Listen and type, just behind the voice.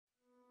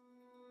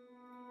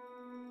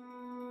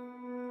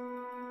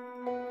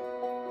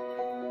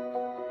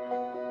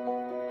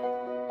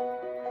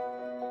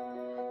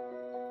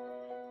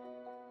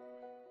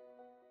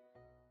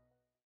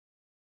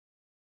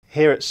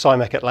Here at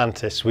SIMEC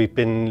Atlantis, we've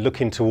been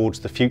looking towards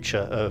the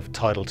future of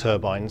tidal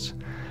turbines.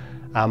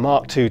 Our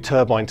Mark II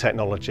turbine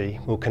technology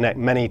will connect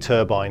many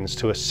turbines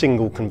to a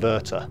single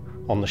converter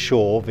on the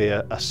shore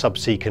via a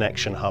subsea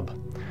connection hub.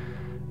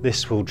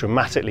 This will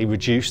dramatically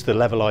reduce the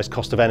levelized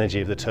cost of energy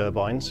of the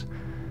turbines.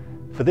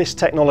 For this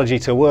technology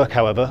to work,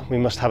 however, we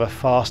must have a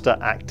faster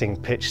acting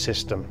pitch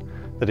system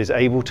that is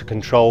able to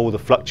control the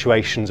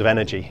fluctuations of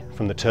energy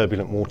from the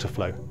turbulent water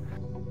flow.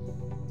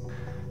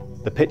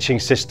 The pitching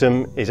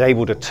system is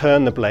able to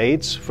turn the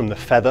blades from the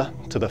feather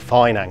to the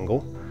fine angle.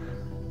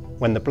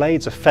 When the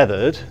blades are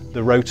feathered,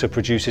 the rotor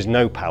produces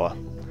no power.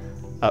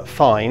 At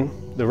fine,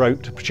 the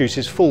rotor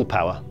produces full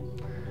power.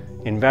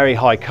 In very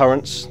high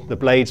currents, the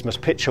blades must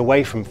pitch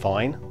away from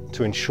fine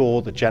to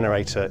ensure the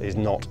generator is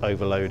not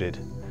overloaded.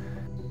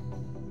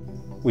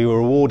 We were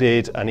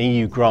awarded an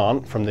EU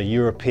grant from the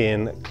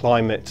European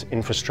Climate,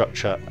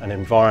 Infrastructure and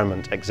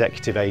Environment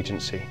Executive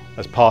Agency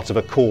as part of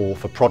a call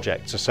for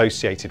projects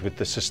associated with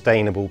the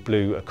sustainable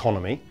blue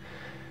economy.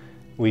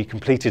 We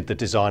completed the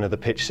design of the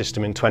pitch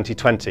system in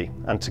 2020,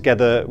 and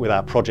together with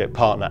our project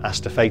partner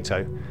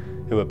Asturfeito,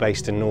 who are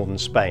based in northern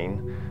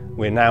Spain,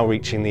 we're now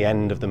reaching the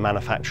end of the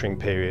manufacturing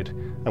period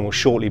and will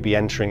shortly be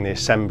entering the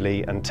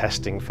assembly and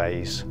testing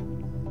phase.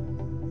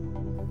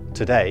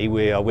 Today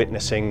we are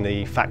witnessing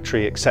the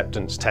factory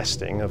acceptance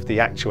testing of the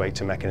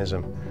actuator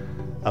mechanism,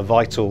 a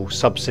vital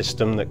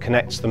subsystem that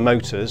connects the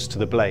motors to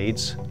the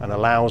blades and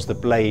allows the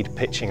blade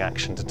pitching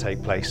action to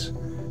take place.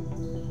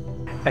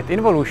 At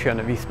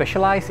Involution, we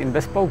specialize in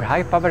bespoke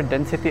high-power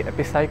density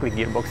epicyclic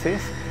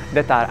gearboxes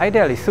that are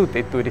ideally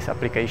suited to this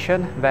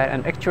application, where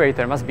an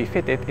actuator must be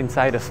fitted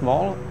inside a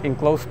small,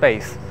 enclosed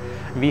space.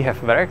 We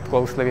have worked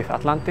closely with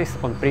Atlantis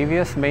on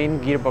previous main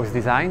gearbox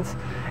designs,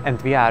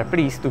 and we are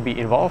pleased to be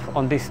involved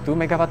on this 2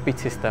 MW pitch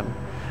system.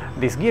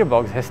 This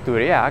gearbox has to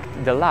react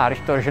the large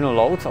torsional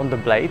loads on the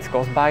blades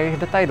caused by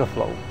the tidal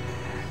flow.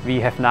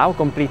 We have now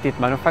completed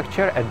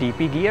manufacture at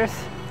DP Gears,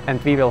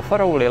 and we will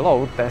thoroughly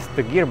load test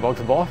the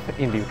gearbox both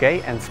in the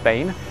UK and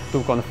Spain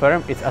to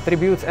confirm its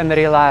attributes and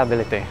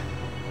reliability.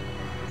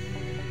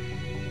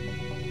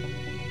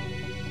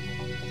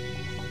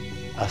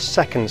 A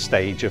second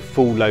stage of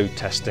full load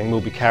testing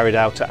will be carried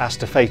out at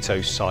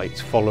Asturfeito's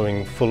site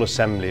following full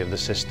assembly of the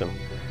system.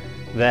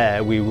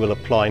 There we will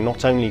apply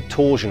not only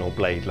torsional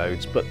blade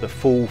loads but the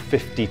full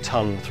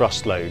 50-ton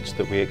thrust loads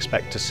that we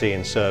expect to see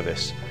in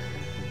service.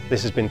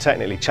 This has been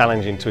technically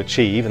challenging to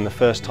achieve, and the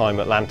first time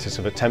Atlantis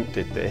have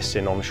attempted this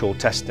in onshore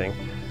testing,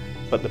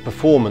 but the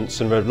performance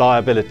and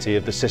reliability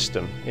of the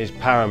system is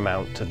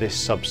paramount to this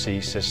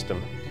subsea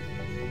system.